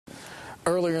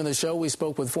Earlier in the show, we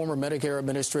spoke with former Medicare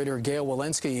Administrator Gail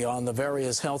Walensky on the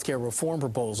various healthcare reform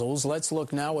proposals. Let's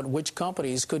look now at which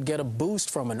companies could get a boost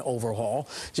from an overhaul.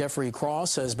 Jeffrey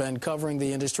Kraws has been covering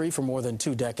the industry for more than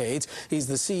 2 decades. He's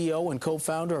the CEO and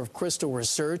co-founder of Crystal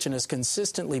Research and has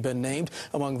consistently been named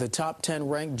among the top 10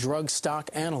 ranked drug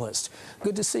stock analysts.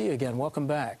 Good to see you again. Welcome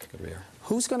back. Good to be here.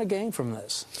 Who's going to gain from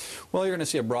this? Well, you're going to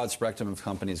see a broad spectrum of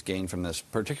companies gain from this.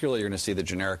 Particularly, you're going to see the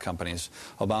generic companies.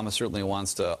 Obama certainly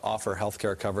wants to offer health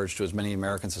care coverage to as many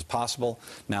Americans as possible.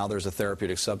 Now there's a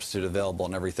therapeutic substitute available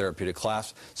in every therapeutic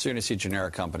class. So you're going to see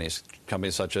generic companies,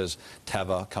 companies such as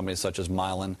Teva, companies such as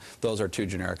Mylan. Those are 2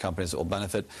 generic companies that will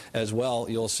benefit. As well,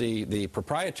 you'll see the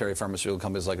proprietary pharmaceutical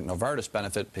companies like Novartis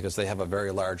benefit because they have a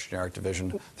very large generic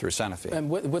division through Sanofi. And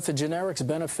with the generics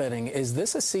benefiting, is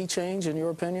this a sea change in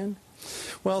your opinion?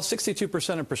 Well,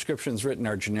 62% of prescriptions written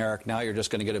are generic. Now you're just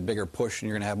going to get a bigger push, and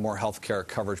you're going to have more health care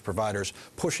coverage providers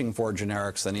pushing for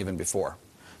generics than even before.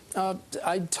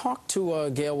 I talked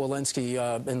to Gail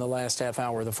Walensky in the last half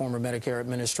hour, the former Medicare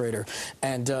administrator,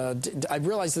 and I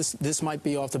realize this might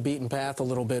be off the beaten path a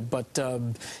little bit, but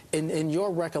in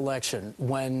your recollection,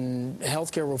 when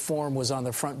healthcare reform was on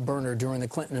the front burner during the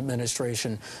Clinton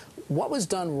administration, what was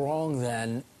done wrong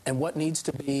then, and what needs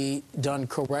to be done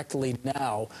correctly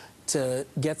now to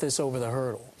get this over the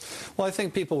hurdle? Well, I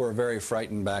think people were very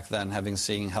frightened back then, having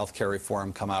seen healthcare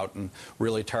reform come out and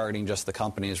really targeting just the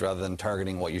companies rather than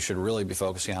targeting what you should really be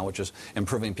focusing on, which is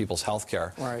improving people's health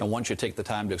care. Right. And once you take the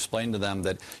time to explain to them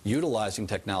that utilizing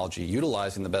technology,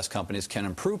 utilizing the best companies can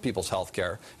improve people's health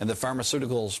care, and the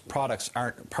pharmaceuticals products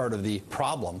aren't part of the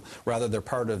problem, rather they're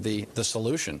part of the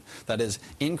solution. That is,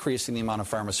 increasing the amount of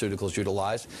pharmaceuticals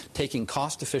utilized, taking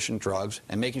cost-efficient drugs,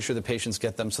 and making sure the patients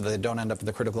get them so that they don't end up in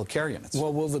the critical care units.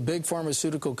 Well, will the big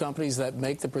pharmaceutical companies that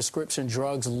make the prescription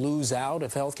drugs lose out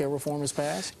if healthcare reform is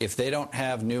passed? If they don't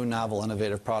have new, novel,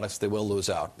 innovative products, they will lose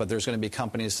out. But there's going to be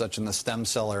companies such in the stem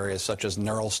cell areas, such as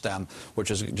Neuralstem, which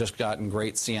has just gotten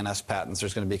great CNS patents.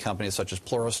 There's going to be companies such as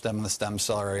Pluristem in the stem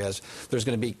cell areas. There's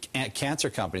going to be cancer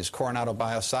companies. Coronado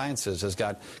Biosciences has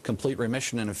got complete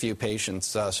remission in a few patients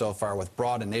so far with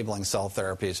broad enabling cell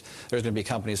therapies. There's going to be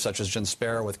companies such as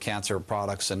GenSpera with cancer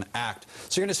products and ACT.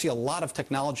 So you're going to see a lot of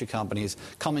technology companies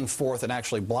coming forth and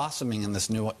actually blossoming in this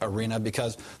new arena,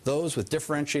 because those with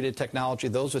differentiated technology,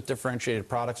 those with differentiated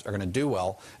products are going to do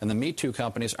well, and the Me Too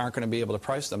companies aren't going to be able to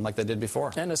price them like they did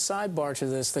before. And a sidebar to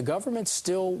this, the government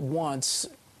still wants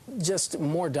just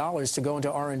more dollars to go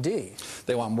into R&D.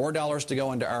 They want more dollars to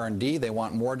go into R&D. They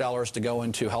want more dollars to go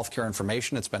into healthcare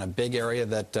information. It's been a big area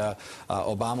that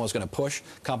Obama was going to push.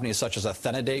 Companies such as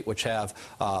Authentidate, which have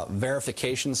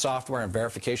verification software and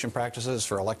verification practices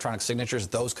for electronic signatures,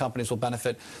 those companies will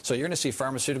benefit. So you're going to see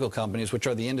pharmaceutical companies, which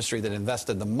are the industry that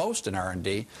invested the most in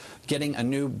R&D, getting a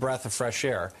new breath of fresh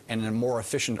air and in a more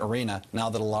efficient arena now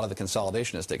that a lot of the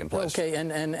consolidation has taken place. Okay,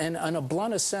 and on a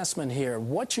blunt assessment here,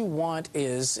 what you want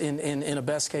is, in a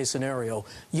best-case scenario,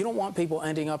 you don't want people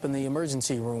ending up in the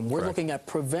emergency room. We're Correct. looking at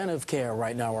preventive care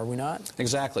right now, are we not?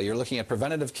 Exactly. You're looking at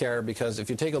preventative care, because if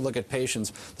you take a look at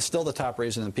patients, still the top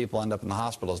reason that people end up in the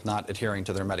hospital is not adhering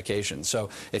to their medication. So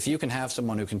if you can have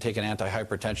someone who can take an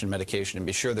anti-hypertension medication and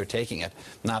be sure they're taking it,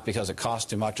 not because it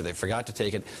costs too much or they forgot to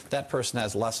take it, that person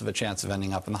has less of a chance of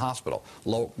ending up in the hospital.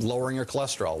 Lowering your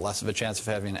cholesterol, less of a chance of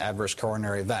having an adverse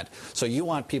coronary event. So you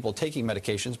want people taking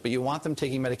medications, but you want them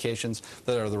taking medications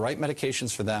that are the right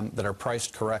medications for them, that are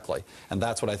priced correctly. And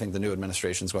that's what I think the new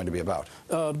administration is going to be about.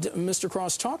 Mr.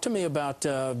 Kraws, talk to me about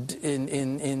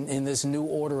in this new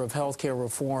order of healthcare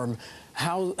reform,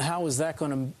 how is that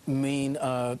going to mean,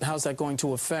 how's that going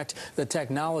to affect the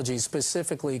technology,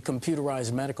 specifically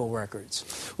computerized medical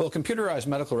records? Well, computerized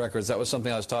medical records, that was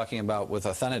something I was talking about with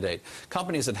Authentidate.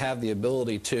 Companies that have the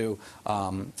ability to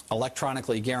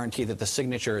electronically guarantee that the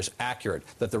signature is accurate,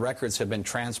 that the records have been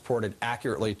transported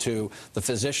accurately to the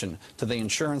physician, to the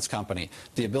insurance company,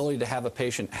 the ability to have a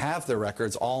patient have their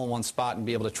records all in one spot and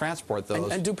be able to transport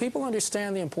those. And do people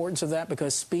understand the importance of that?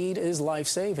 Because speed is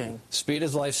life-saving. Speed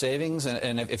is life-saving.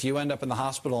 And if you end up in the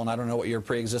hospital and I don't know what your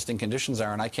pre-existing conditions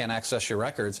are and I can't access your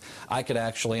records, I could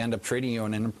actually end up treating you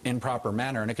in an improper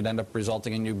manner, and it could end up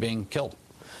resulting in you being killed.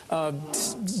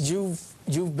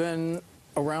 You've been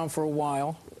around for a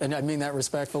while, and I mean that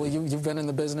respectfully. You've been in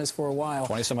the business for a while.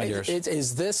 20-some years.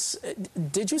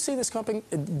 Did you see this coming?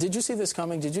 Did you see this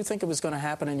coming? Did you think it was going to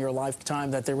happen in your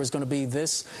lifetime, that there was going to be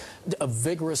a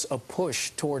vigorous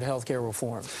push toward healthcare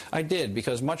reform? I did,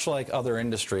 because much like other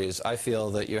industries, I feel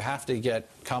that you have to get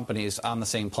companies on the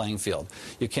same playing field.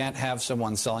 You can't have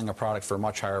someone selling a product for a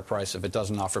much higher price if it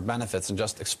doesn't offer benefits and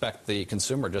just expect the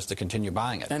consumer just to continue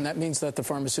buying it. And that means that the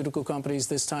pharmaceutical companies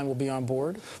this time will be on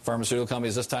board? Pharmaceutical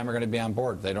companies this time are going to be on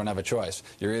board. They don't have a choice.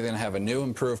 You're either going to have a new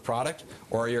improved product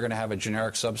or you're going to have a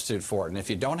generic substitute for it. And if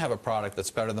you don't have a product that's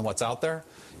better than what's out there,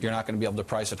 you're not going to be able to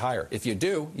price it higher. If you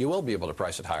do, you will be able to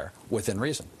price it higher within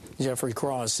reason. Jeffrey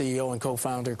Kraws, CEO and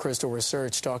co-founder, Crystal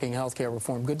Research, talking healthcare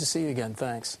reform. Good to see you again.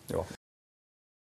 Thanks. You're welcome.